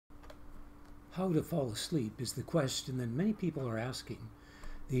How to fall asleep is the question that many people are asking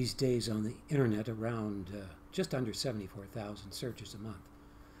these days on the internet, around just under 74,000 searches a month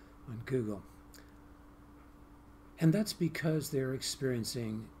on Google. And that's because they're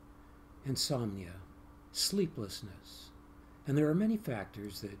experiencing insomnia, sleeplessness. And there are many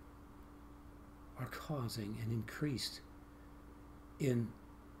factors that are causing an increase in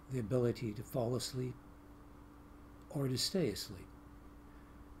the ability to fall asleep or to stay asleep,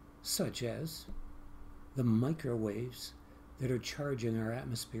 such as the microwaves that are charging our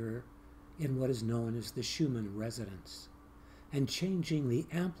atmosphere in what is known as the Schumann resonance and changing the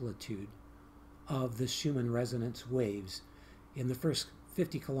amplitude of the Schumann resonance waves in the first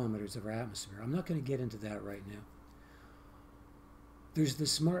 50 kilometers of our atmosphere. I'm not going to get into that right now. There's the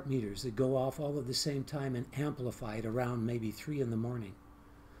smart meters that go off all at the same time and amplify at around maybe 3 in the morning.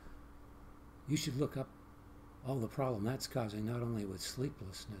 You should look up all the problem that's causing, not only with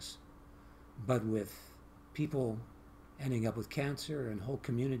sleeplessness, but with people ending up with cancer and whole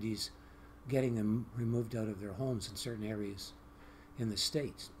communities getting them removed out of their homes in certain areas in the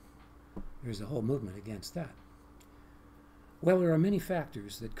States. There's a whole movement against that. Well, there are many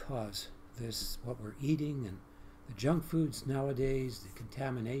factors that cause this, what we're eating and the junk foods nowadays, the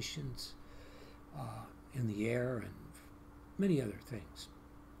contaminations in the air, and many other things.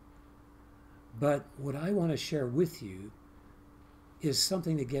 But what I want to share with you is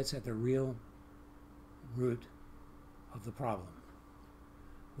something that gets at the real root of the problem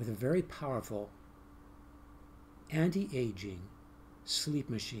with a very powerful anti-aging sleep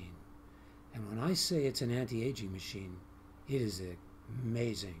machine. And when I say it's an anti-aging machine, it is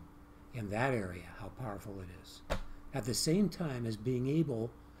amazing in that area how powerful it is. At the same time as being able,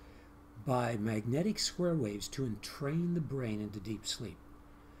 by magnetic square waves, to entrain the brain into deep sleep.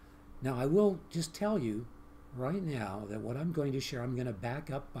 Now, I will just tell you right now that what I'm going to share, I'm going to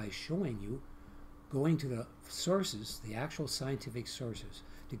back up by showing you, going to the sources, the actual scientific sources,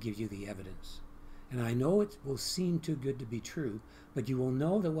 to give you the evidence. And I know it will seem too good to be true, but you will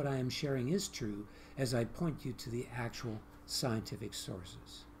know that what I am sharing is true as I point you to the actual scientific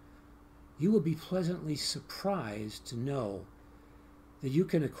sources. You will be pleasantly surprised to know that you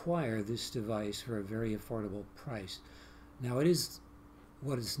can acquire this device for a very affordable price. Now, it is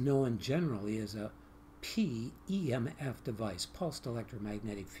what is known generally as a PEMF device, pulsed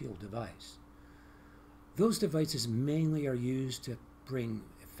electromagnetic field device. Those devices mainly are used to bring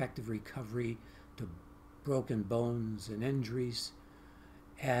effective recovery to broken bones and injuries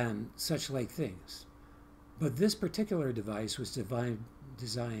and such like things. But this particular device was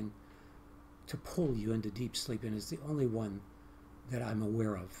designed to pull you into deep sleep, and is the only one that I'm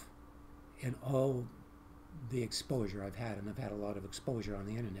aware of in all the exposure I've had, and I've had a lot of exposure on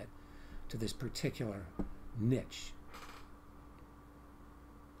the internet to this particular niche.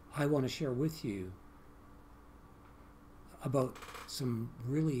 I want to share with you about some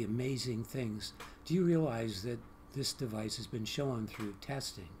really amazing things. Do you realize that this device has been shown through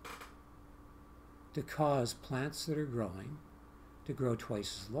testing to cause plants that are growing to grow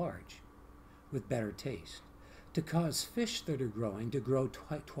twice as large with better taste, to cause fish that are growing to grow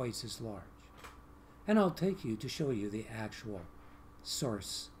twice as large? And I'll take you to show you the actual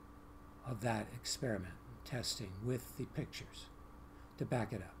source of that experiment testing with the pictures to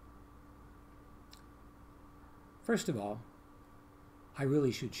back it up. First of all, I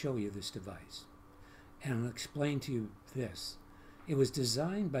really should show you this device, and I'll explain to you this. It was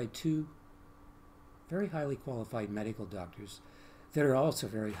designed by two very highly qualified medical doctors that are also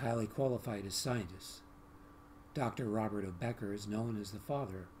very highly qualified as scientists. Dr. Robert O. Becker is known as the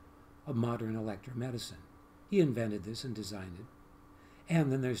father of modern electromedicine. He invented this and designed it.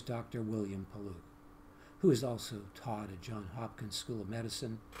 And then there's Dr. William Paluk, who has also taught at Johns Hopkins School of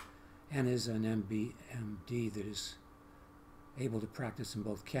Medicine and is an MD that is able to practice in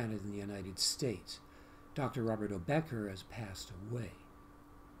both Canada and the United States. Dr. Robert O. Becker has passed away.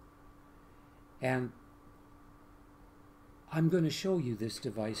 And I'm going to show you this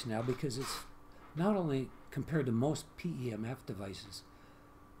device now because it's not only, compared to most PEMF devices,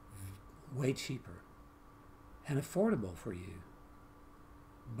 way cheaper and affordable for you,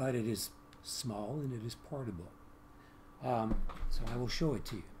 but it is small and it is portable. So I will show it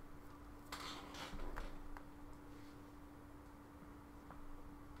to you.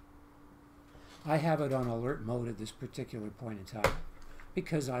 I have it on alert mode at this particular point in time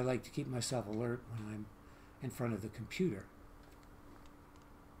because I like to keep myself alert when I'm in front of the computer.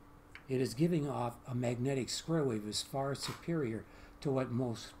 It is giving off a magnetic square wave as far superior to what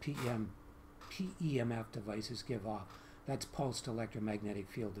most PEMF devices give off. That's pulsed electromagnetic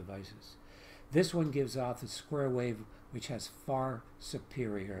field devices. This one gives off the square wave, which has far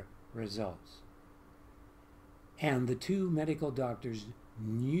superior results. And the two medical doctors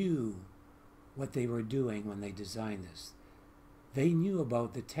knew what they were doing when they designed this. They knew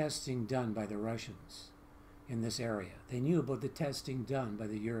about the testing done by the Russians in this area. They knew about the testing done by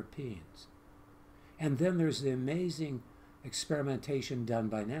the Europeans. And then there's the amazing experimentation done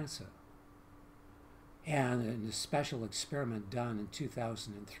by NASA. And a special experiment done in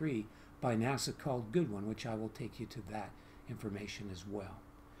 2003 by NASA called Goodwin, which I will take you to that information as well.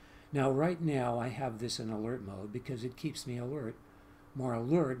 Now, right now, I have this in alert mode because it keeps me alert, more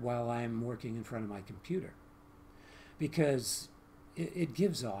alert while I'm working in front of my computer. Because it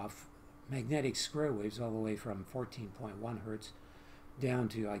gives off magnetic square waves all the way from 14.1 Hertz down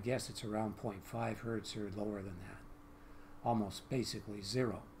to, I guess it's around 0.5 Hertz or lower than that. Almost basically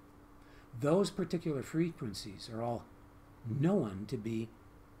zero. Those particular frequencies are all known to be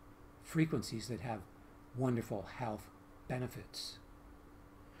frequencies that have wonderful health benefits.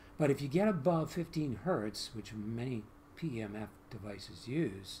 But if you get above 15 Hertz, which many PEMF devices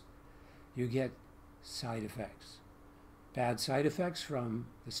use, you get side effects. Bad side effects from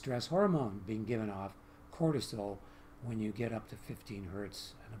the stress hormone being given off, cortisol, when you get up to 15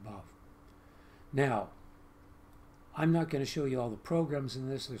 Hertz and above. Now, I'm not going to show you all the programs in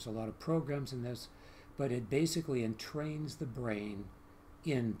this. There's a lot of programs in this, but it basically entrains the brain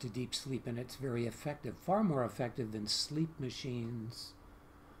into deep sleep, and it's very effective, far more effective than sleep machines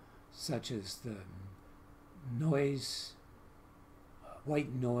such as the noise,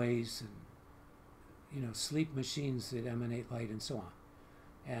 white noise, and sleep machines that emanate light and so on,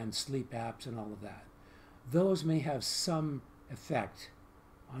 and sleep apps and all of that. Those may have some effect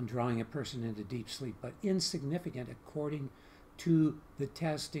on drawing a person into deep sleep, but insignificant according to the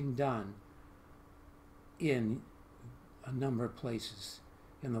testing done in a number of places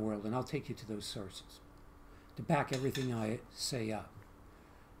in the world. And I'll take you to those sources to back everything I say up.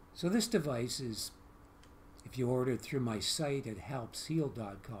 So this device is, if you order it through my site at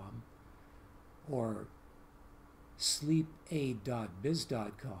helpsheal.com or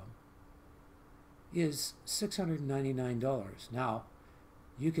sleepaid.biz.com, is $699. Now,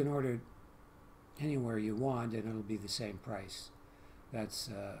 you can order it anywhere you want and it'll be the same price. That's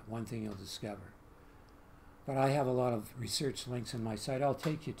one thing you'll discover. But I have a lot of research links in my site. I'll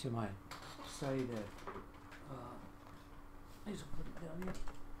take you to my site at I just put it down here.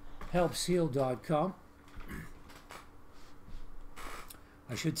 helpsheal.com.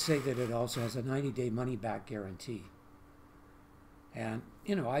 I should say that it also has a 90-day money-back guarantee. And,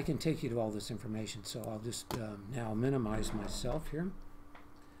 I can take you to all this information, so I'll just now minimize myself here.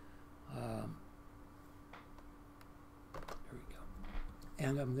 There we go.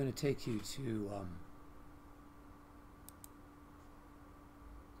 And I'm going to take you to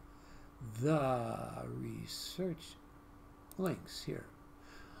the research links here.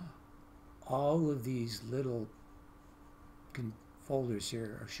 All of these little folders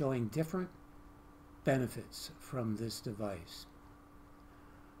here are showing different benefits from this device.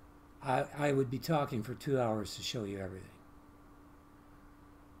 I would be talking for 2 hours to show you everything.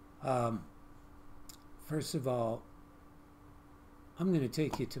 First of all, I'm going to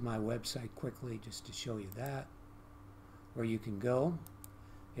take you to my website quickly just to show you that, where you can go.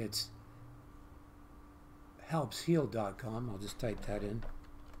 It's helpsheal.com. I'll just type that in.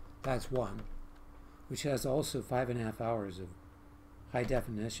 That's one, which has also 5.5 hours of high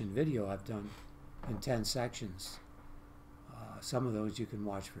definition video I've done in 10 sections. Some of those you can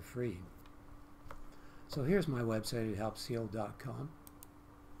watch for free. So here's my website at helpsheal.com.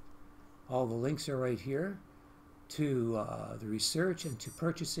 All the links are right here to the research and to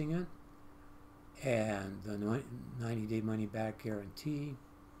purchasing it, and the 90-day money-back guarantee.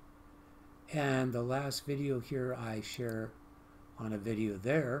 And the last video here I share on a video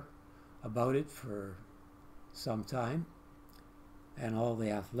there about it for some time, and all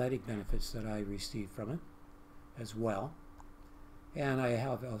the athletic benefits that I receive from it as well. And I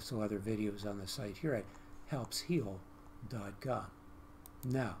have also other videos on the site here at helpsheal.com.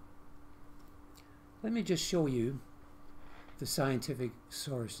 Now, let me just show you the scientific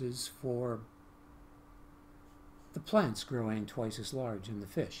sources for the plants growing twice as large in the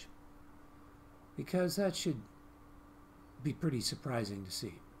fish, because that should be pretty surprising to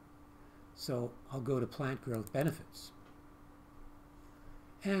see. So I'll go to plant growth benefits,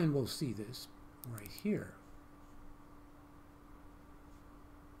 and we'll see this right here.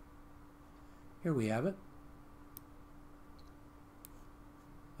 Here we have it.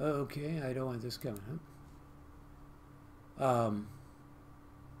 Okay, I don't want this coming up.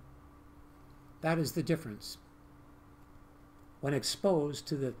 That is the difference. When exposed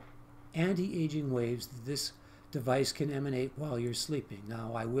to the anti-aging waves that this device can emanate while you're sleeping.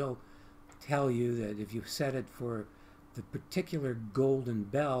 Now, I will tell you that if you set it for the particular golden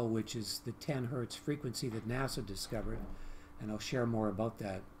bell, which is the 10 Hertz frequency that NASA discovered, and I'll share more about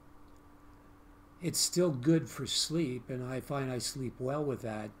that, it's still good for sleep, and I find I sleep well with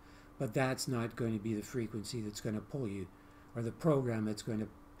that, but that's not going to be the frequency that's going to pull you, or the program that's going to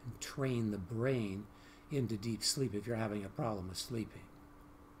train the brain into deep sleep if you're having a problem with sleeping.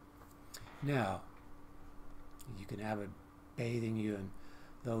 Now, you can have it bathing you in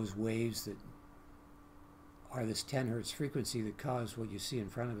those waves that are this 10 Hertz frequency that cause what you see in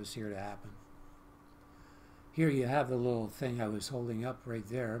front of us here to happen. Here you have the little thing I was holding up right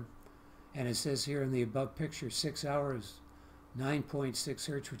there, and it says here in the above picture, 6 hours, 9.6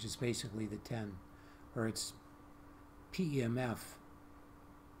 Hertz, which is basically the 10 Hertz PEMF,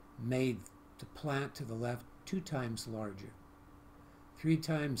 made the plant to the left 2 times larger, 3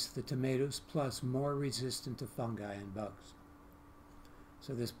 times the tomatoes, plus more resistant to fungi and bugs.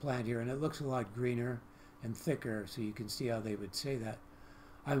 So this plant here, and it looks a lot greener and thicker, so you can see how they would say that.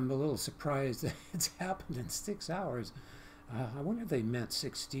 I'm a little surprised that it's happened in 6 hours. I wonder if they meant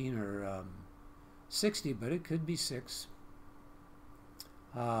 16 or 60, but it could be 6.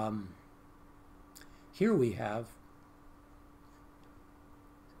 Here we have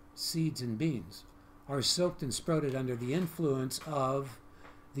seeds and beans are soaked and sprouted under the influence of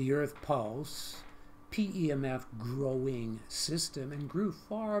the earth pulse PEMF growing system and grew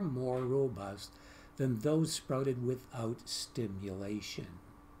far more robust than those sprouted without stimulation.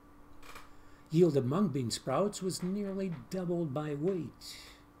 Yield among bean sprouts was nearly doubled by weight,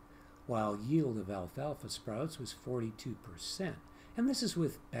 while yield of alfalfa sprouts was 42%, and this is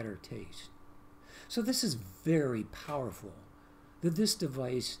with better taste. So this is very powerful, that this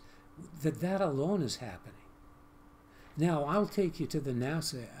device, that alone is happening. Now, I'll take you to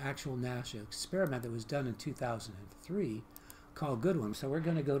the actual NASA experiment that was done in 2003 called Goodwin. So we're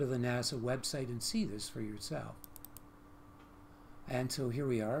going to go to the NASA website and see this for yourself. And so here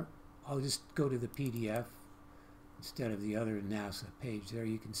we are. I'll just go to the PDF instead of the other NASA page there.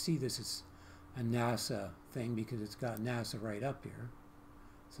 You can see this is a NASA thing because it's got NASA right up here.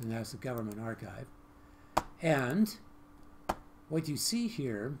 It's the NASA Government Archive. And what you see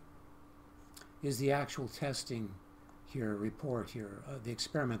here is the actual testing here, report here, the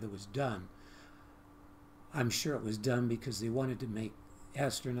experiment that was done. I'm sure it was done because they wanted to make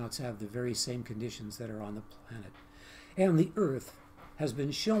astronauts have the very same conditions that are on the planet. And the Earth has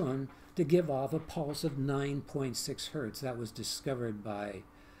been shown to give off a pulse of 9.6 Hertz. That was discovered by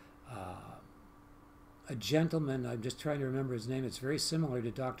a gentleman, I'm just trying to remember his name. It's very similar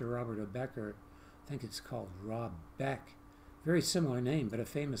to Dr. Robert O. Becker. I think it's called Rob Beck. Very similar name, but a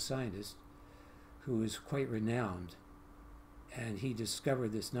famous scientist who is quite renowned. And he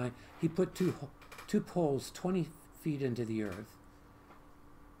discovered this. He put two poles 20 feet into the earth,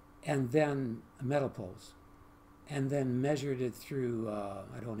 and then metal poles, and then measured it through,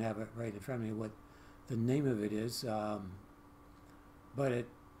 I don't have it right in front of me what the name of it is, but it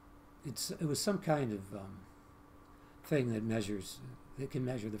was some kind of thing that can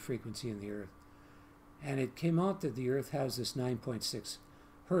measure the frequency in the earth. And it came out that the earth has this 9.6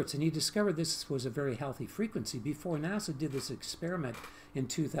 Hertz, and he discovered this was a very healthy frequency before NASA did this experiment in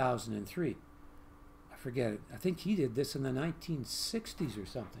 2003. I forget it. I think he did this in the 1960s or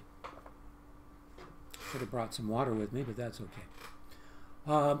something. Should have brought some water with me, but that's okay.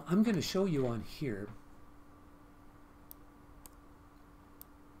 I'm going to show you on here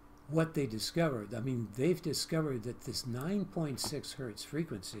what they discovered. I mean, they've discovered that this 9.6 Hertz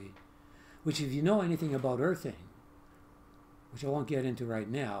frequency, which if you know anything about earthing, which I won't get into right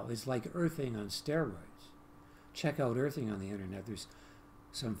now, is like earthing on steroids. Check out earthing on the internet. There's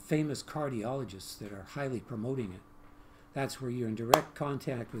some famous cardiologists that are highly promoting it. That's where you're in direct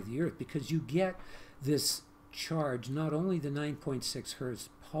contact with the earth because you get this charge, not only the 9.6 Hertz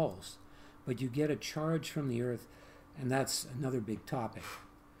pulse, but you get a charge from the earth, and that's another big topic,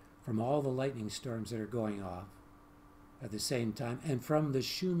 from all the lightning storms that are going off at the same time, and from the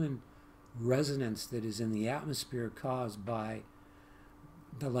Schumann resonance that is in the atmosphere caused by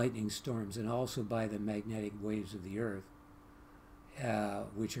the lightning storms and also by the magnetic waves of the earth,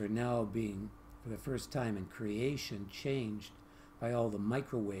 which are now being, for the first time in creation, changed by all the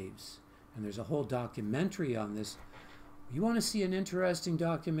microwaves. And there's a whole documentary on this. You want to see an interesting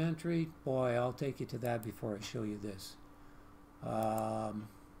documentary? Boy, I'll take you to that before I show you this.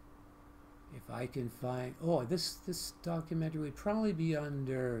 If I can find, this documentary would probably be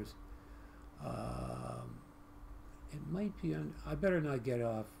under, it might be on, I better not get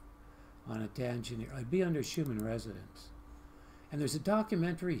off on a tangent here. I'd be under Schumann resonance. And there's a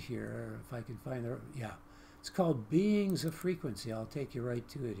documentary here, if I can find the, yeah. It's called Beings of Frequency. I'll take you right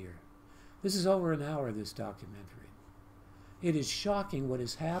to it here. This is over an hour, this documentary. It is shocking what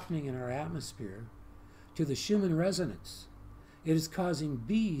is happening in our atmosphere to the Schumann resonance. It is causing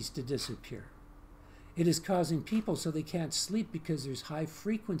bees to disappear. It is causing people so they can't sleep because there's high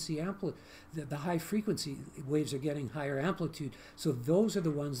frequency the high frequency waves are getting higher amplitude. So those are the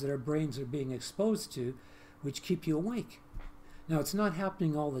ones that our brains are being exposed to, which keep you awake. Now, it's not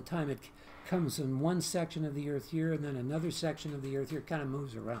happening all the time. It comes in one section of the earth here and then another section of the earth here. It kind of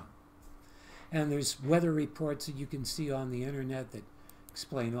moves around. And there's weather reports that you can see on the internet that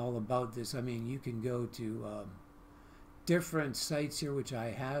explain all about this. I mean, you can go to different sites here, which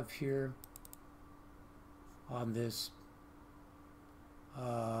I have here on this.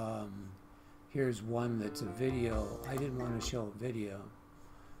 Here's one that's a video. I didn't want to show a video,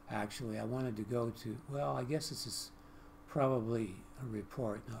 actually. I wanted to go to, well, I guess this is probably a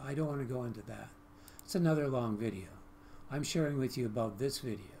report. No, I don't want to go into that. It's another long video. I'm sharing with you about this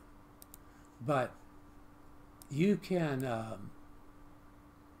video. But you can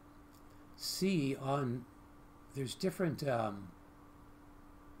see on, there's different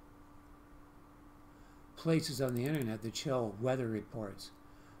places on the internet that show weather reports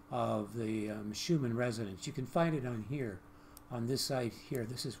of the Schumann resonance. You can find it on here, on this site here.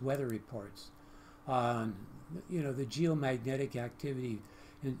 This is weather reports on, you know, the geomagnetic activity.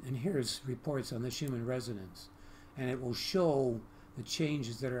 And here's reports on the Schumann resonance. And it will show the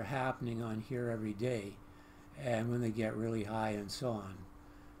changes that are happening on here every day and when they get really high and so on.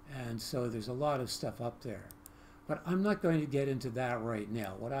 And so there's a lot of stuff up there. But I'm not going to get into that right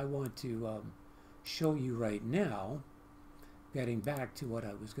now. What I want to show you right now, getting back to what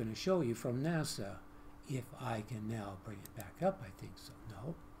I was going to show you from NASA, if I can now bring it back up, I think so.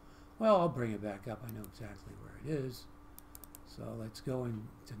 No? Well, I'll bring it back up. I know exactly where it is. So let's go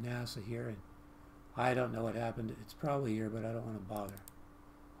into NASA here, and I don't know what happened. It's probably here, but I don't want to bother.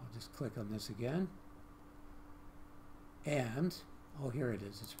 I'll just click on this again. And, oh, here it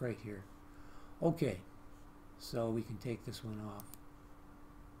is. It's right here. Okay. So we can take this one off.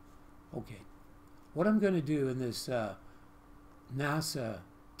 Okay. What I'm going to do in this NASA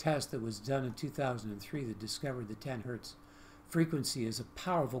test that was done in 2003 that discovered the 10 Hertz frequency as a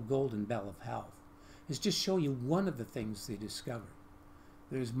powerful golden bell of health is just show you one of the things they discovered.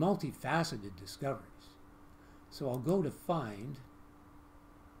 There's multifaceted discoveries. So I'll go to find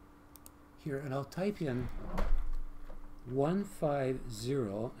here and I'll type in 150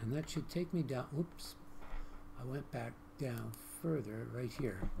 and that should take me down. Oops, I went back down further right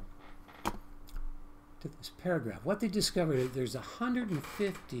here to this paragraph. What they discovered is there's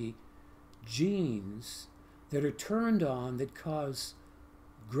 150 genes that are turned on that cause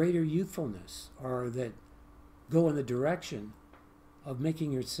greater youthfulness or that go in the direction of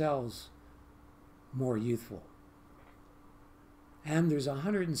making your cells more youthful. And there's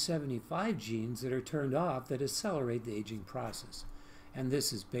 175 genes that are turned off that accelerate the aging process. And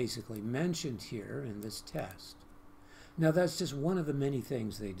this is basically mentioned here in this test. Now that's just one of the many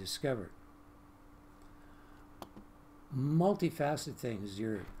things they discovered. Multifaceted things,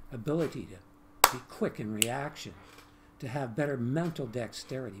 your ability to be quick in reaction, to have better mental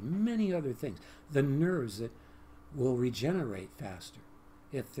dexterity, many other things. The nerves that will regenerate faster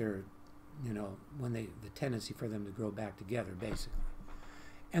if they're, you know, when the tendency for them to grow back together, basically.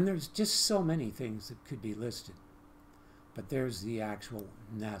 And there's just so many things that could be listed. But there's the actual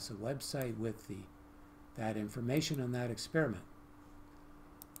NASA website with that information on that experiment.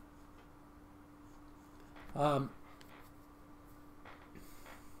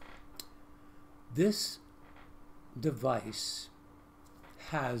 This device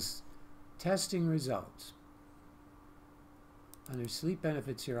has testing results. Under sleep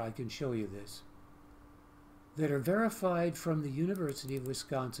benefits here, I can show you this, that are verified from the University of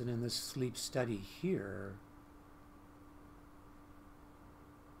Wisconsin in this sleep study here.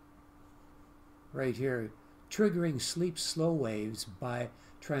 Right here, triggering sleep slow waves by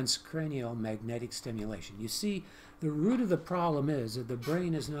transcranial magnetic stimulation. You see, the root of the problem is that the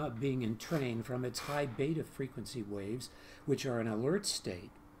brain is not being entrained from its high beta frequency waves, which are an alert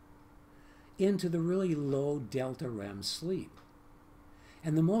state, into the really low delta REM sleep.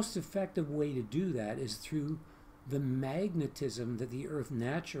 And the most effective way to do that is through the magnetism that the Earth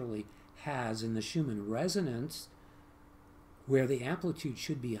naturally has in the Schumann resonance, where the amplitude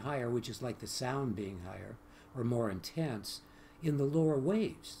should be higher, which is like the sound being higher or more intense, in the lower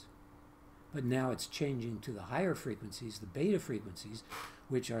waves. But now it's changing to the higher frequencies, the beta frequencies,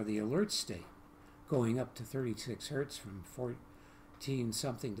 which are the alert state, going up to 36 Hertz from 14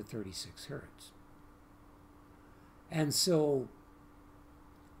 something to 36 Hertz. And so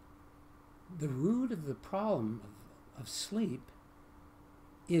the root of the problem of sleep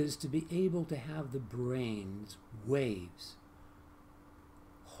is to be able to have the brain's waves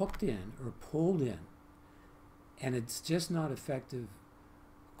hooked in or pulled in. And it's just not effective,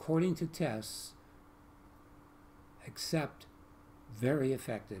 according to tests, except very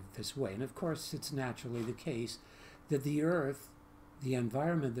effective this way. And of course, it's naturally the case that the earth, the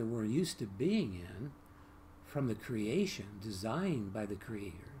environment that we're used to being in, from the creation, designed by the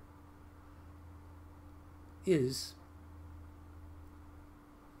Creator, is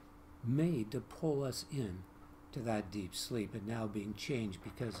made to pull us in to that deep sleep, and now being changed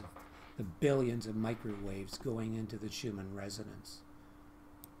because of the billions of microwaves going into the Schumann resonance.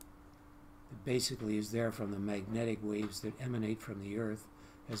 It basically is there from the magnetic waves that emanate from the earth,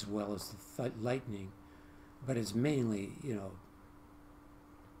 as well as the lightning, but it's mainly,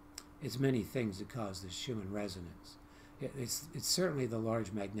 it's many things that cause the Schumann resonance. It's certainly the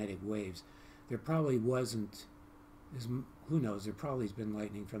large magnetic waves. There probably wasn't, who knows, there probably has been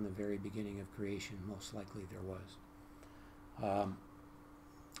lightning from the very beginning of creation. Most likely there was.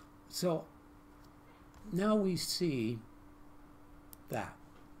 So now we see that.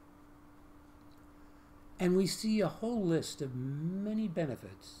 And we see a whole list of many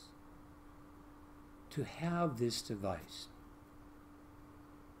benefits to have this device.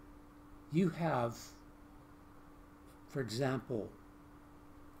 You have, for example,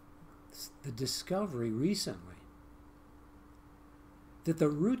 the discovery recently that the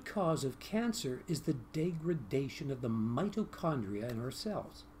root cause of cancer is the degradation of the mitochondria in our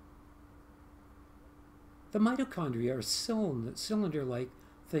cells. The mitochondria are cylinder-like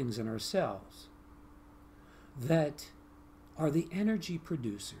things in our cells that are the energy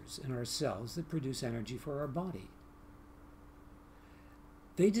producers in our cells that produce energy for our body.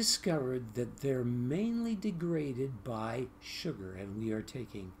 They discovered that they're mainly degraded by sugar, and we are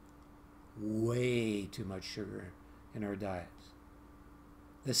taking way too much sugar in our diets.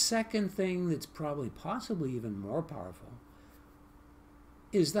 The second thing that's probably possibly even more powerful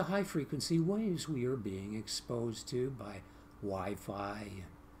is the high frequency waves we are being exposed to by Wi-Fi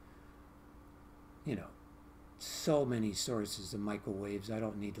and, so many sources of microwaves. I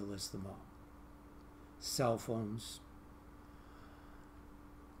don't need to list them all. Cell phones.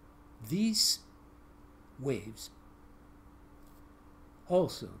 These waves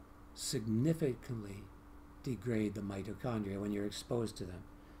also significantly degrade the mitochondria when you're exposed to them.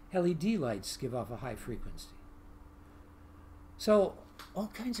 LED lights give off a high frequency. So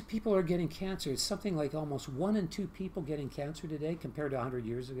all kinds of people are getting cancer. It's something like almost 1 in 2 people getting cancer today compared to 100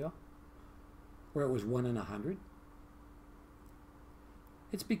 years ago, where it was 1 in 100.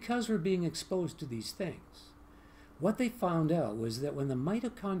 It's because we're being exposed to these things. What they found out was that when the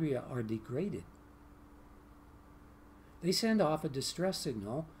mitochondria are degraded, they send off a distress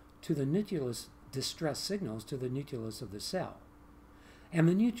signal to the nucleus, distress signals to the nucleus of the cell. And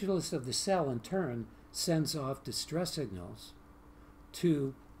the nucleus of the cell, in turn, sends off distress signals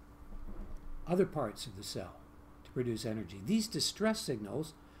to other parts of the cell to produce energy. These distress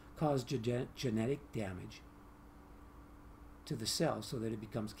signals cause genetic damage to the cell so that it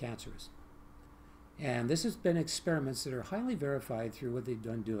becomes cancerous. And this has been experiments that are highly verified through what they've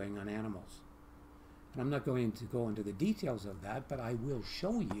been doing on animals. And I'm not going to go into the details of that, but I will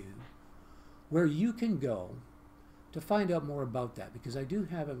show you where you can go to find out more about that, because I do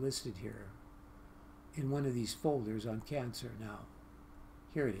have it listed here in one of these folders on cancer now.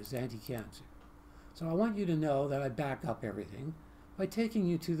 Here it is, anti-cancer. So I want you to know that I back up everything by taking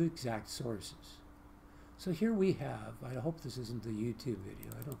you to the exact sources. So here we have, I hope this isn't the YouTube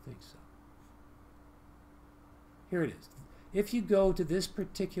video, I don't think so. Here it is. If you go to this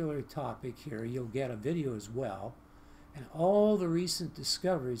particular topic here, you'll get a video as well, and all the recent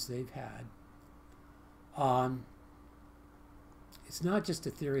discoveries they've had on, it's not just a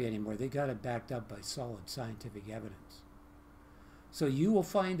theory anymore, they got it backed up by solid scientific evidence. So you will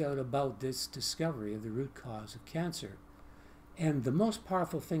find out about this discovery of the root cause of cancer. And the most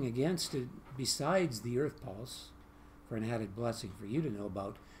powerful thing against it, besides the earth pulse, for an added blessing for you to know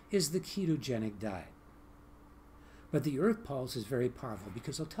about, is the ketogenic diet. But the earth pulse is very powerful,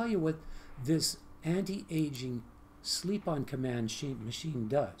 because I'll tell you what this anti-aging sleep-on-command machine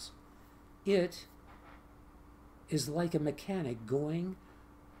does. It is like a mechanic going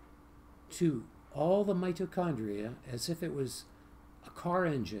to all the mitochondria as if it was a car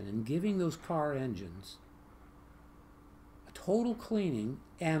engine, and giving those car engines a total cleaning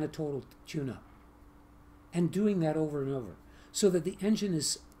and a total tune-up, and doing that over and over, so that the engine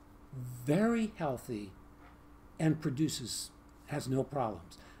is very healthy and has no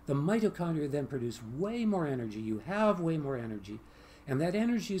problems. The mitochondria then produce way more energy. You have way more energy, And that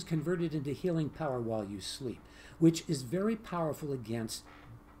energy is converted into healing power while you sleep, which is very powerful against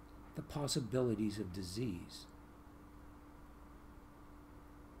the possibilities of disease.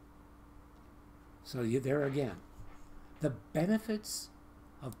 So there again, the benefits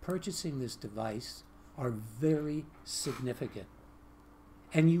of purchasing this device are very significant.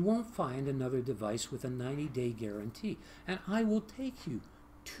 And you won't find another device with a 90-day guarantee. And I will take you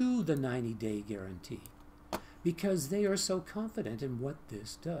to the 90-day guarantee because they are so confident in what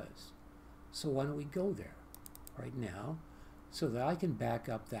this does. So why don't we go there right now so that I can back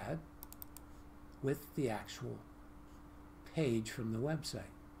up that with the actual page from the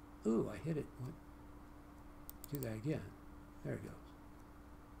website. Ooh, I hit it. What? Do that again. There it goes.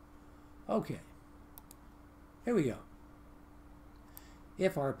 Okay. Here we go.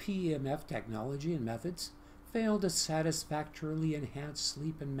 If our PEMF technology and methods fail to satisfactorily enhance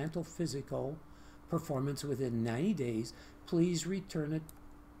sleep and mental physical performance within 90 days, please return it.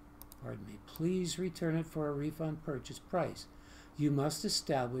 Pardon me. Please return it for a refund purchase price. You must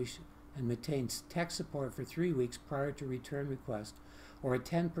establish and maintain tech support for 3 weeks prior to return request, or a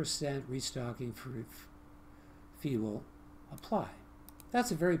 10% restocking fee will apply.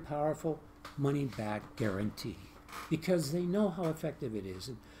 That's a very powerful money-back guarantee because they know how effective it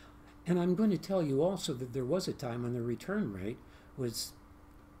is. And I'm going to tell you also that there was a time when the return rate was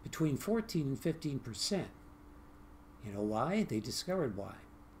between 14 and 15%. You know why? They discovered why.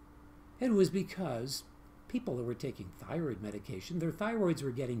 It was because people that were taking thyroid medication, their thyroids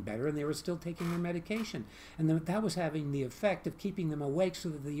were getting better and they were still taking their medication. And that was having the effect of keeping them awake so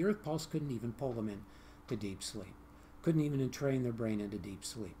that the earth pulse couldn't even pull them into deep sleep. Couldn't even train their brain into deep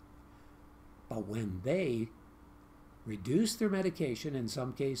sleep. But when they reduced their medication, in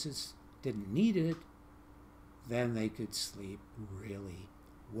some cases didn't need it, then they could sleep really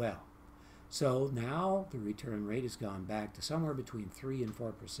well. So now the return rate has gone back to somewhere between 3 and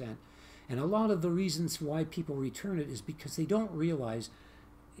 4%. And a lot of the reasons why people return it is because they don't realize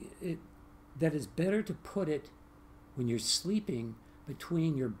that it's better to put it when you're sleeping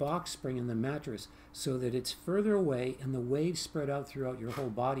between your box spring and the mattress so that it's further away and the waves spread out throughout your whole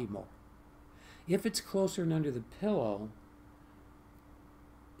body more. If it's closer and under the pillow,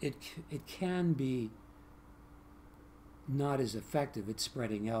 it can be not as effective at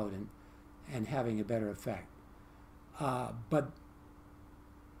spreading out and having a better effect. But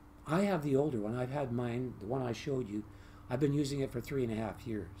I have the older one. I've had mine, the one I showed you. I've been using it for 3.5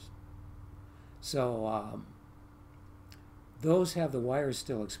 years. So those have the wires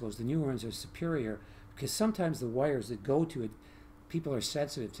still exposed. The new ones are superior because sometimes the wires that go to it, people are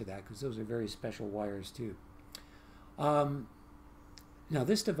sensitive to that because those are very special wires too. Now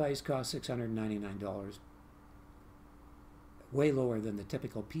this device costs $699, way lower than the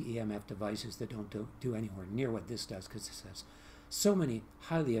typical PEMF devices that don't do anywhere near what this does because this has so many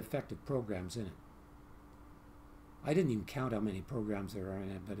highly effective programs in it. I didn't even count how many programs there are in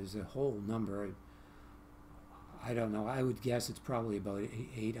it, but as a whole number, I don't know. I would guess it's probably about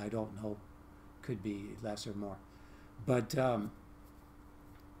 8. I don't know. Could be less or more. But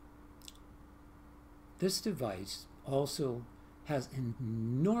this device also has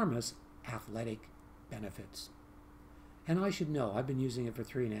enormous athletic benefits. And I should know. I've been using it for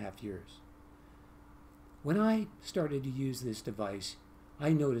 3.5 years. When I started to use this device, I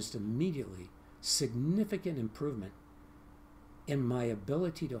noticed immediately significant improvement in my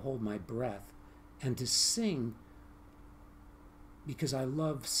ability to hold my breath and to sing, because I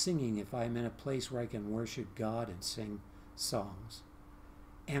love singing if I'm in a place where I can worship God and sing songs.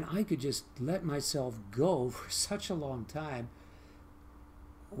 And I could just let myself go for such a long time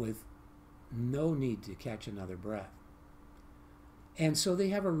with no need to catch another breath. And so they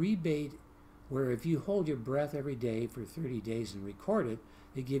have a rebate where if you hold your breath every day for 30 days and record it,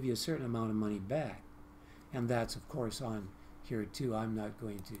 they give you a certain amount of money back. And that's, of course, on here too. I'm not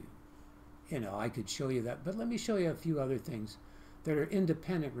going to, I could show you that. But let me show you a few other things that are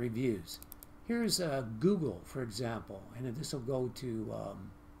independent reviews. Here's Google, for example, and this will go to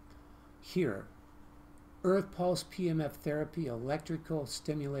here. Earth Pulse PMF Therapy, Electrical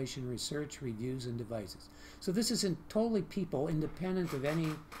Stimulation Research, Reviews, and Devices. So this isn't totally people independent of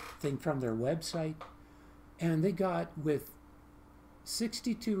anything from their website. And they got, with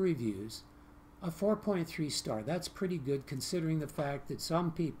 62 reviews, a 4.3 star. That's pretty good considering the fact that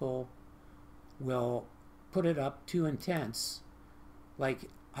some people will put it up too intense. Like,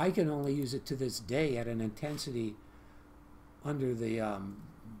 I can only use it to this day at an intensity under the,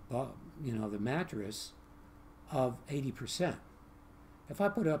 the mattress of 80%. If I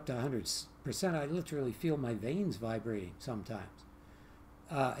put it up to 100%, I literally feel my veins vibrating sometimes.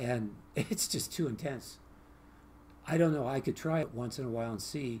 And it's just too intense. I don't know. I could try it once in a while and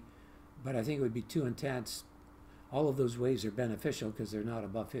see, but I think it would be too intense. All of those waves are beneficial because they're not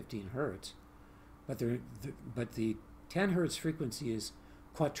above 15 hertz, but the 10 hertz frequency is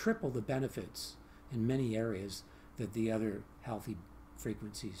quadruple the benefits in many areas that the other healthy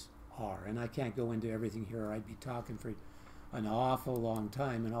frequencies are. And I can't go into everything here, or I'd be talking for an awful long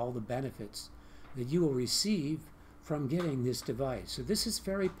time, and all the benefits that you will receive from getting this device. So this is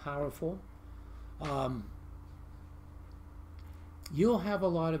very powerful. You'll have a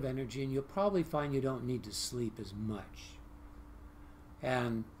lot of energy, and you'll probably find you don't need to sleep as much.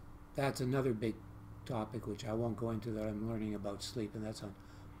 And that's another big topic which I won't go into, that I'm learning about sleep, and that's on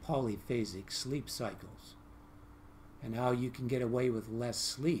polyphasic sleep cycles and how you can get away with less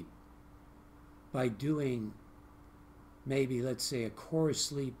sleep by doing maybe, let's say, a core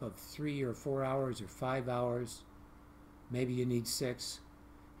sleep of 3 or 4 hours or 5 hours. Maybe you need 6,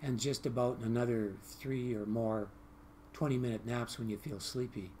 and just about another 3 or more 20-minute naps when you feel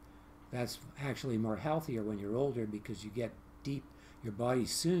sleepy. That's actually more healthier when you're older, because you get deep, your body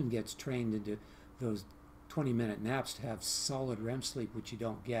soon gets trained into those 20-minute naps to have solid REM sleep, which you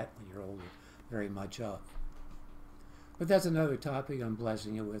don't get when you're older very much of. But that's another topic I'm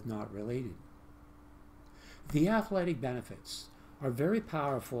blessing it with, not related. The athletic benefits are very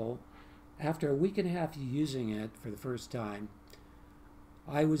powerful. After a week and a half using it for the first time,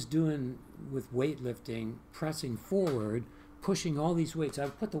 I was doing with weightlifting, pressing forward, pushing all these weights. I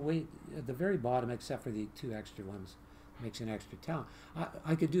would put the weight at the very bottom, except for the 2 extra ones. Makes an extra talent.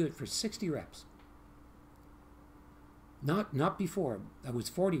 I could do it for 60 reps. Not before. That was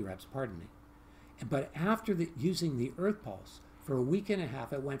 40 reps, pardon me. But after using the Earth Pulse for a week and a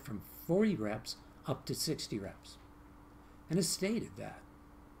half, it went from 40 reps up to 60 reps. And it stayed at that.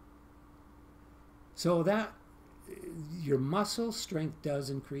 So that your muscle strength does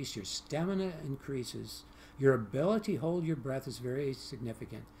increase, your stamina increases, your ability to hold your breath is very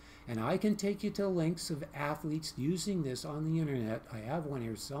significant. And I can take you to links of athletes using this on the internet. I have one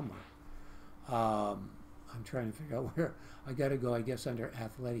here somewhere. I'm trying to figure out where. I got to go, I guess, under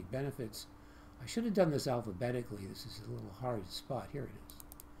athletic benefits. I should have done this alphabetically. This is a little hard to spot. Here it is.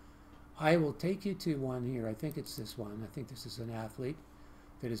 I will take you to one here. I think it's this one. I think this is an athlete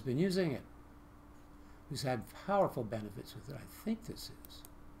that has been using it, who's had powerful benefits with it. I think this is.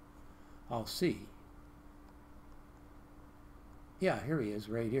 I'll see. Yeah, here he is,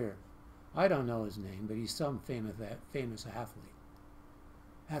 right here. I don't know his name, but he's some famous athlete.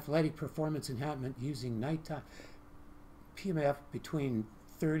 Athletic performance enhancement using nighttime PMF between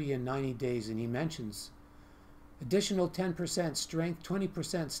 30 and 90 days, and he mentions additional 10% strength,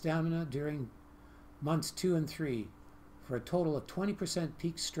 20% stamina during months 2 and 3, for a total of 20%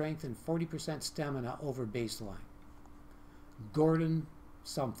 peak strength and 40% stamina over baseline. Gordon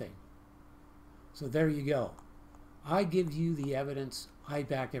something. So there you go. I give you the evidence. I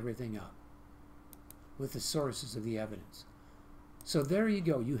back everything up with the sources of the evidence. So there you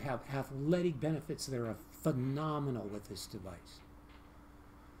go. You have athletic benefits that are phenomenal with this device.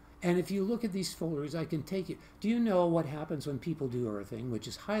 And if you look at these folders, I can take you. Do you know what happens when people do earthing, which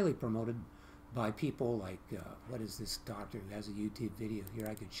is highly promoted by people like, what is this doctor who has a YouTube video here?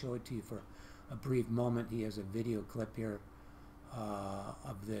 I could show it to you for a brief moment. He has a video clip here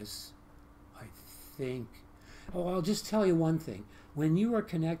of this. I think, oh, I'll just tell you one thing. When you are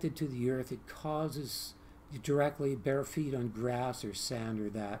connected to the earth, it causes you directly bare feet on grass or sand or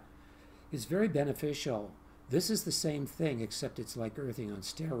that. It's very beneficial. This is the same thing, except it's like earthing on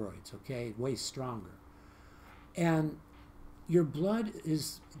steroids, okay? Way stronger. And your blood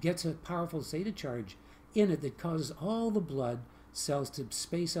gets a powerful zeta charge in it that causes all the blood cells to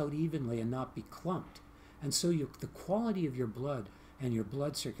space out evenly and not be clumped. And so the quality of your blood and your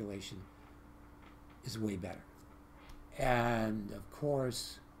blood circulation is way better. And of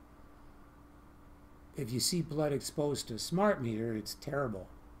course, if you see blood exposed to a smart meter, it's terrible.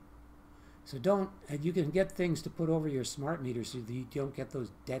 So and you can get things to put over your smart meter so that you don't get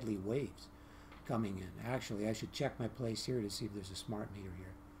those deadly waves coming in. Actually, I should check my place here to see if there's a smart meter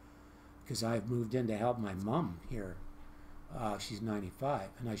here, because I've moved in to help my mom here. She's 95.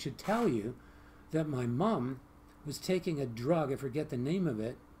 And I should tell you that my mom was taking a drug, I forget the name of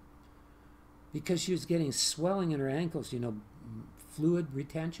it, because she was getting swelling in her ankles, you know, fluid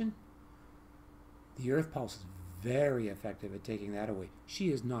retention. The Earth Pulse is very effective at taking that away. She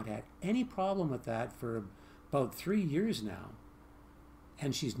has not had any problem with that for about 3 years now,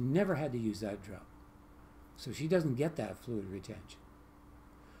 and she's never had to use that drug. So she doesn't get that fluid retention.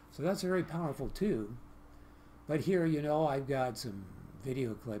 So that's very powerful too. But here, you know, I've got some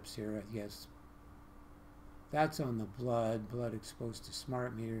video clips here, I guess. That's on the blood exposed to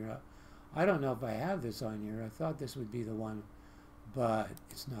smart meter. I don't know if I have this on here. I thought this would be the one, but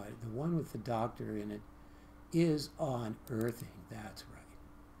it's not. The one with the doctor in it is on earthing. That's right.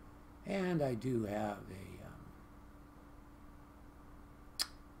 And I do have a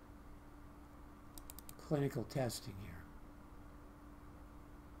clinical testing here.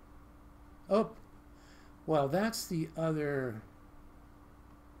 Oh, well, that's the other.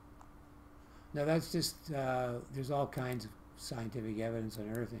 No, that's just, there's all kinds of scientific evidence on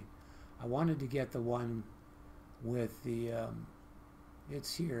earthing. I wanted to get the one with the,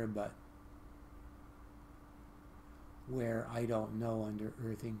 it's here, but where I don't know under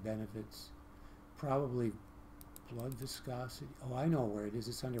earthing benefits. Probably blood viscosity. Oh, I know where it is.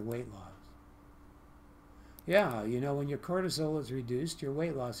 It's under weight loss. Yeah, you know, when your cortisol is reduced, your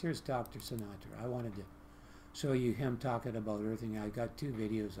weight loss. Here's Dr. Sinatra. I wanted to show you him talking about earthing. I got 2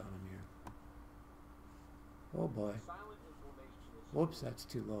 videos on him here. Oh boy. Whoops, that's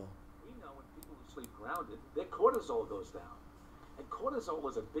too low. We know when people sleep grounded, their cortisol goes down. And cortisol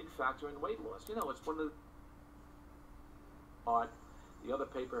is a big factor in weight loss. You know, it's one of the other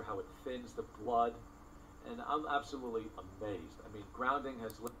paper, how it thins the blood. And I'm absolutely amazed. I mean, grounding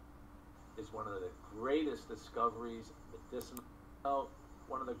is one of the greatest discoveries, medicinal,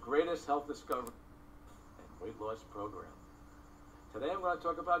 one of the greatest health discoveries and weight loss program. Today I'm going to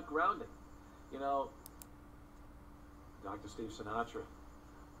talk about grounding. You know, Dr. Steve Sinatra,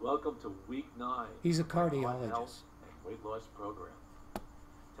 welcome to week 9. He's a of my cardiologist. Health and weight loss program.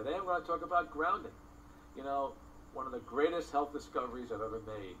 Today I'm going to talk about grounding. You know, one of the greatest health discoveries I've ever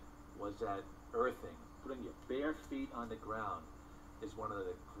made was that earthing, putting your bare feet on the ground, is one of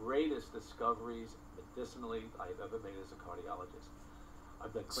the greatest discoveries medicinally I've ever made as a cardiologist.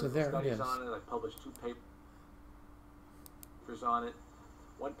 I've done clinical studies on it. I published 2 papers on it.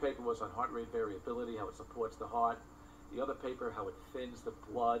 One paper was on heart rate variability, how it supports the heart. The other paper, how it thins the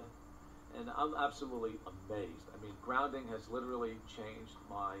blood. And I'm absolutely amazed. I mean, grounding has literally changed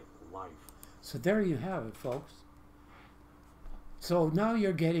my life. So there you have it, folks. So now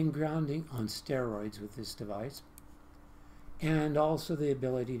you're getting grounding on steroids with this device, and also the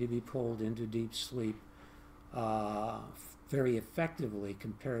ability to be pulled into deep sleep very effectively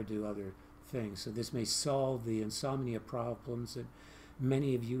compared to other things. So this may solve the insomnia problems that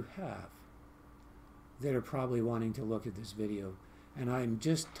many of you have that are probably wanting to look at this video. And I'm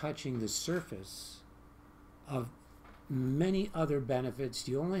just touching the surface of many other benefits.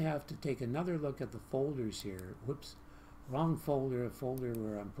 You only have to take another look at the folders here. Whoops, wrong folder, a folder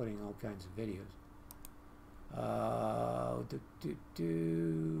where I'm putting all kinds of videos.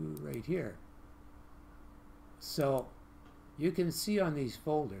 Right here. So you can see on these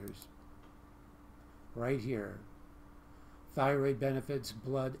folders right here, thyroid benefits,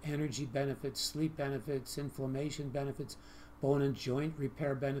 blood energy benefits, sleep benefits, inflammation benefits, bone and joint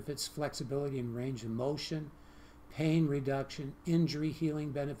repair benefits, flexibility and range of motion, pain reduction, injury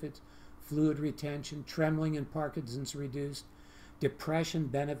healing benefits, fluid retention, trembling and Parkinson's reduced, depression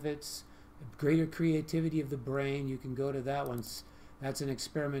benefits, greater creativity of the brain. You can go to that one. That's an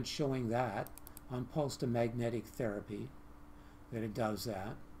experiment showing that on pulsed magnetic therapy, that it does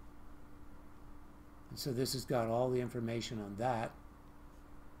that. And so this has got all the information on that.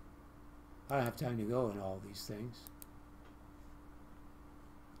 I don't have time to go in all these things.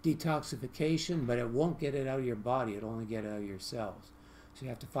 Detoxification, but it won't get it out of your body. It'll only get it out of your cells. So you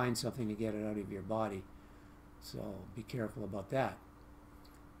have to find something to get it out of your body. So be careful about that.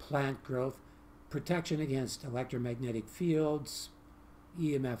 Plant growth, protection against electromagnetic fields,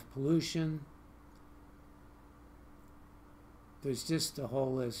 EMF pollution. There's just a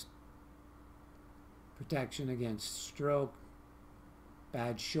whole list. Protection against stroke,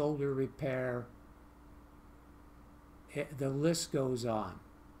 bad shoulder repair. The list goes on.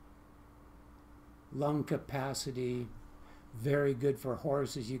 Lung capacity, very good for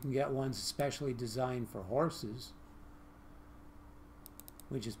horses. You can get ones especially designed for horses,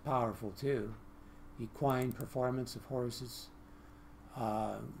 which is powerful too. Equine performance of horses.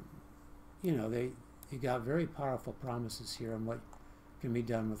 You know, they got very powerful promises here on what can be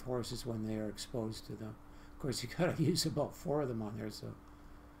done with horses when they are exposed to them. Of course, you got to use about 4 of them on there, so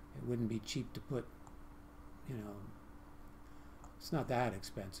it wouldn't be cheap to put, you know, it's not that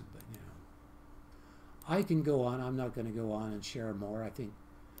expensive, but, you know. I can go on. I'm not going to go on and share more. I think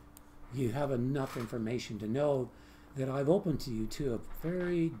you have enough information to know that I've opened to you to a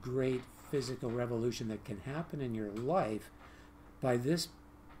very great physical revolution that can happen in your life by this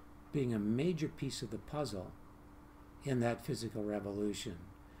being a major piece of the puzzle in that physical revolution,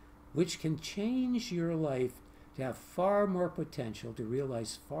 which can change your life to have far more potential, to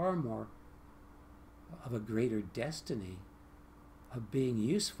realize far more of a greater destiny of being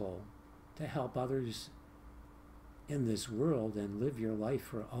useful to help others in this world and live your life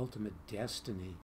for ultimate destiny.